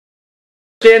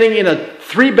Standing in a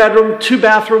 3-bedroom,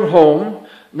 2-bathroom home,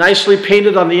 nicely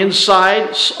painted on the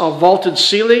inside, vaulted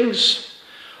ceilings,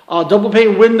 double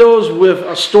pane windows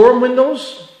with storm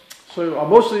windows. So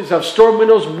most of these have storm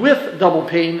windows with double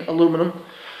pane aluminum.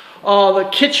 The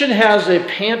kitchen has a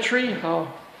pantry.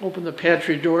 I'll open the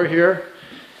pantry door here.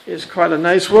 It's quite a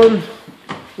nice one.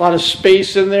 A lot of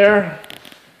space in there.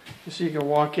 So you can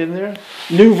walk in there.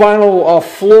 New vinyl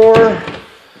floor.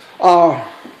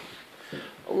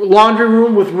 Laundry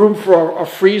room with room for a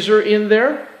freezer in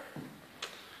there.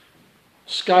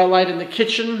 Skylight in the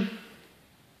kitchen.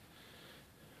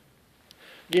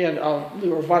 Again, we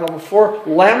were vinyl before.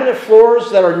 Laminate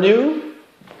floors that are new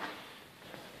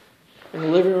in the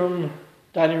living room,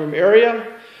 dining room area.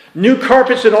 New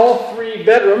carpets in all 3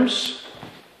 bedrooms.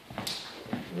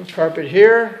 New carpet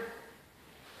here.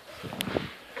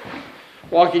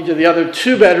 Walking to the other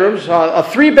 2 bedrooms. A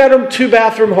 3-bedroom,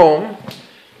 2-bathroom home.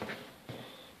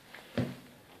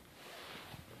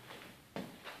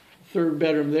 3rd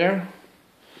bedroom there.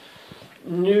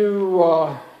 New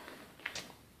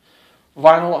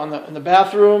vinyl in the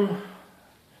bathroom.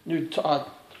 New tub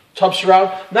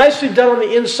surround. Nicely done on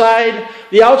the inside.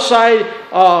 The outside,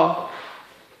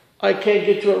 I can't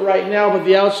get to it right now, but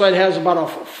the outside has about a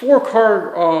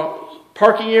 4-car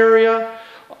parking area.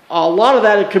 A lot of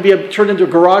that it could be turned into a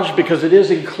garage because it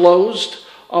is enclosed.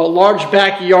 A large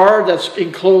backyard that's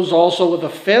enclosed also with a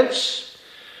fence.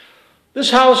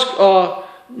 This house,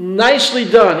 nicely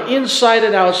done, inside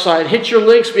and outside. Hit your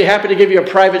links, be happy to give you a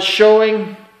private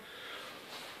showing.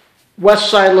 West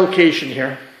side location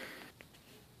here.